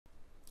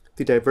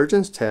The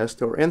divergence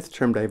test, or nth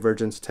term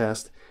divergence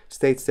test,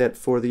 states that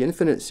for the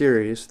infinite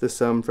series, the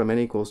sum from n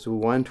equals to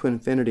 1 to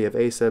infinity of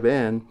a sub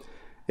n,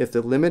 if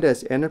the limit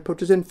as n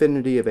approaches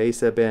infinity of a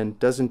sub n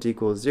doesn't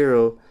equal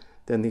 0,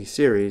 then the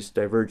series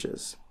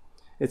diverges.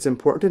 It's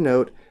important to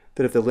note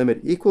that if the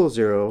limit equals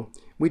 0,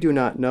 we do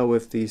not know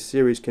if the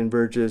series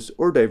converges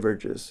or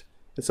diverges.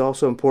 It's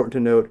also important to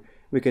note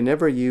we can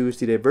never use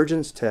the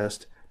divergence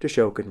test to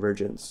show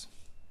convergence.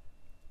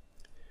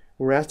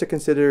 We're asked to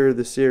consider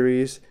the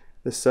series,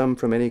 the sum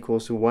from n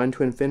equals to 1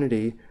 to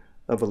infinity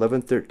of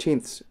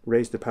 11/13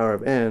 raised to the power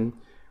of n.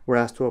 We're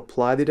asked to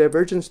apply the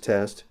divergence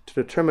test to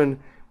determine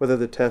whether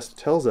the test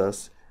tells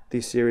us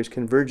the series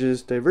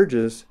converges,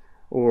 diverges,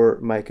 or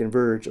might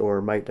converge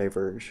or might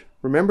diverge.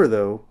 Remember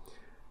though,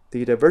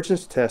 the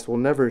divergence test will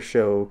never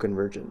show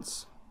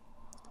convergence.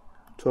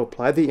 To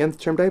apply the nth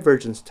term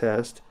divergence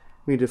test,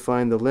 we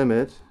define the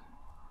limit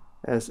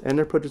as n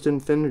approaches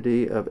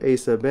infinity of a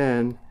sub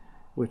n,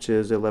 which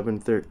is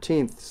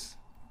 11/13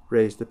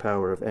 raised to the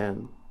power of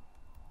n.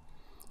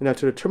 And now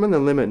to determine the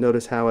limit,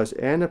 notice how as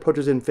n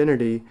approaches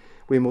infinity,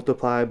 we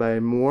multiply by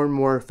more and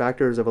more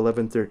factors of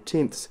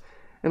 11/13,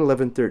 and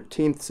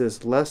 11/13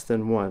 is less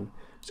than 1.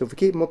 So if we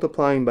keep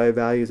multiplying by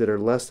values that are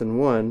less than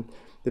 1,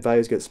 the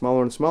values get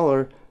smaller and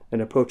smaller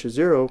and approach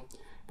 0,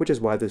 which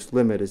is why this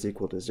limit is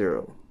equal to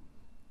 0.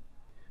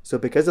 So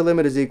because the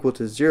limit is equal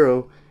to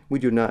 0, we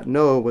do not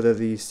know whether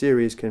the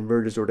series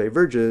converges or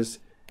diverges,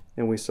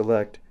 and we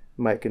select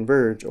might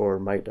converge or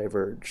might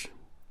diverge.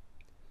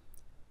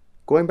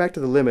 Going back to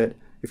the limit,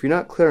 if you're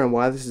not clear on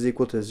why this is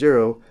equal to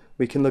 0,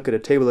 we can look at a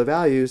table of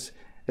values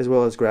as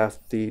well as graph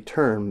the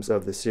terms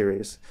of the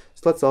series.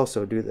 So let's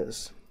also do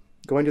this.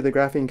 Going to the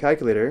graphing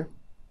calculator,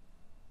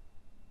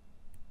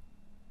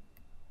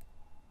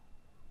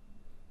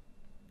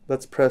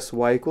 let's press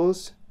y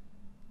equals,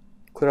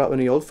 clear out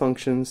any old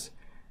functions,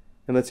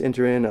 and let's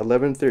enter in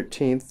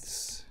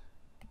 11/13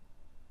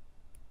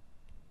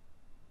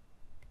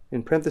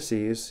 in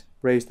parentheses,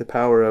 raise the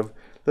power of,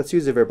 let's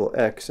use the variable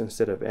x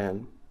instead of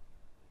n.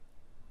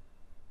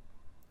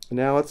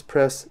 Now let's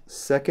press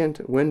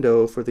second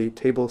window for the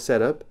table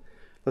setup.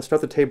 Let's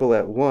start the table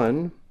at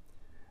 1,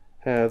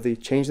 have the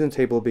change in the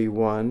table be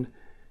 1,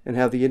 and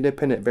have the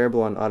independent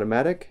variable on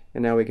automatic,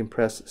 and now we can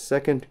press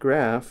second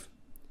graph.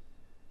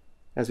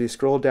 As we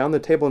scroll down the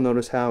table,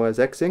 notice how as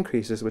x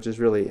increases, which is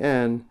really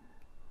n,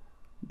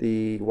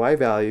 the y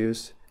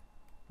values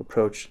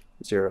approach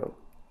 0.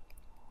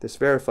 This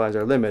verifies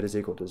our limit is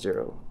equal to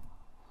 0.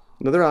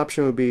 Another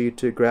option would be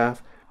to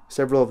graph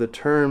several of the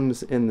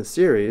terms in the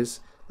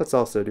series. Let's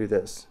also do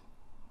this.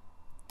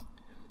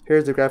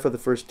 Here's the graph of the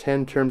first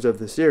 10 terms of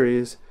the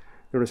series.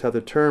 Notice how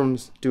the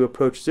terms do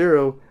approach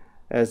 0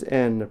 as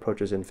n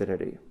approaches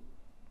infinity.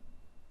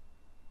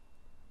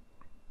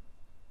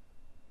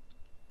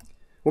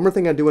 One more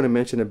thing I do want to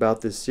mention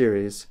about this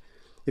series.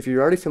 If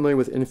you're already familiar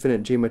with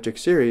infinite geometric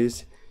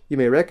series, you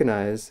may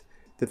recognize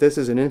that this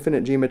is an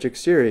infinite geometric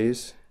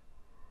series,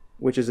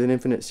 which is an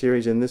infinite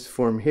series in this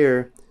form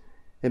here,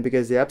 and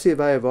because the absolute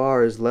value of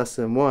r is less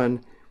than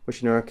 1,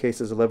 which in our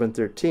case is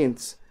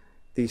 11/13,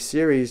 the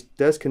series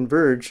does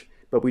converge,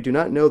 but we do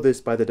not know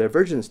this by the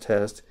divergence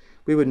test.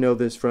 We would know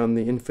this from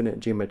the infinite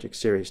geometric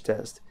series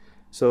test.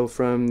 So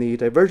from the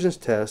divergence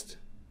test,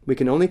 we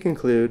can only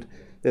conclude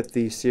that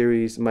the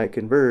series might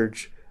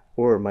converge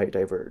or might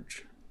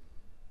diverge.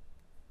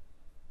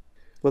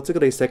 Let's look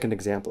at a second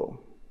example.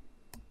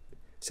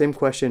 Same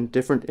question,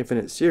 different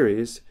infinite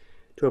series.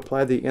 To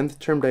apply the nth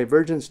term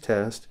divergence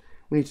test,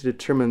 we need to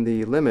determine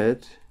the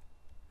limit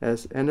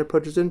as n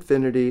approaches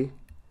infinity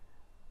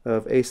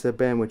of a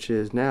sub n, which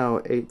is now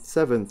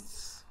 8/7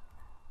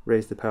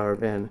 raised to the power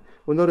of n.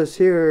 Well, notice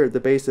here the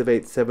base of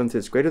 8/7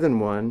 is greater than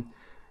 1,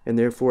 and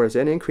therefore as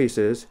n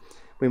increases,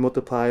 we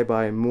multiply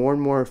by more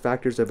and more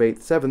factors of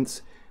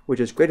 8/7, which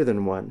is greater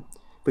than 1.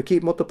 If we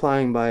keep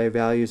multiplying by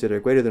values that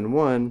are greater than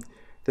 1,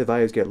 the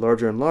values get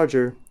larger and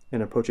larger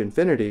and approach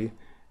infinity,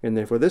 and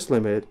therefore this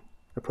limit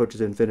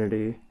approaches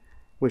infinity,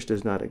 which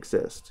does not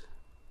exist.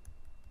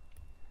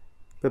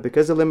 But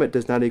because the limit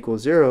does not equal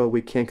 0,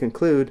 we can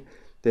conclude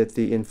that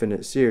the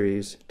infinite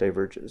series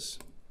diverges.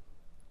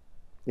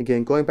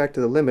 Again, going back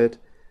to the limit,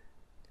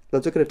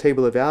 let's look at a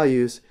table of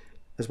values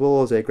as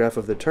well as a graph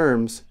of the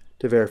terms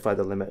to verify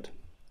the limit.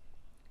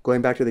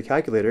 Going back to the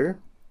calculator,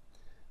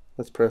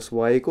 let's press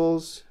y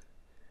equals,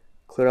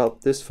 clear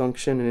out this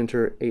function and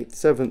enter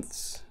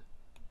 8/7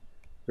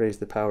 raised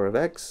to the power of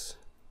x.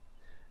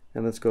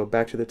 And let's go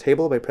back to the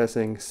table by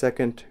pressing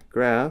second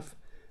graph.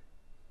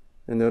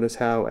 And notice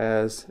how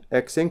as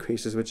x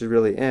increases, which is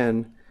really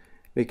n,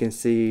 we can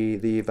see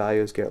the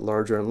values get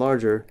larger and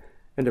larger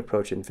and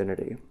approach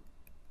infinity.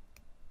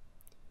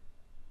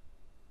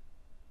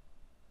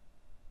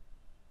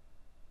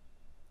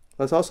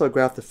 Let's also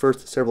graph the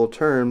first several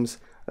terms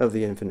of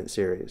the infinite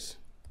series.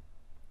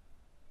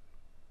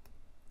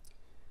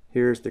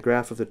 Here's the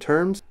graph of the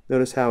terms.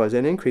 Notice how as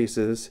n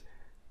increases,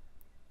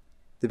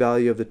 the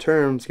value of the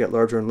terms get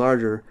larger and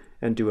larger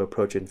and do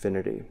approach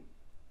infinity.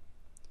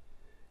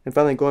 And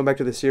finally, going back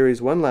to the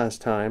series one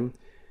last time,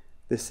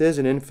 This is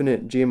an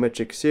infinite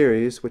geometric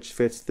series which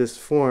fits this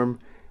form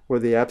where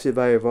the absolute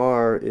value of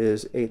r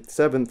is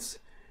 8/7,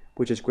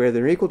 which is greater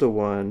than or equal to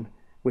 1,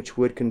 which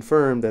would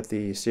confirm that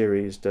the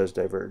series does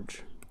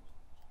diverge.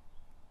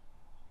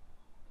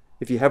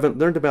 If you haven't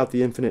learned about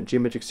the infinite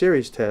geometric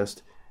series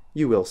test,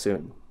 you will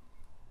soon.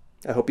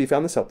 I hope you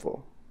found this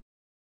helpful.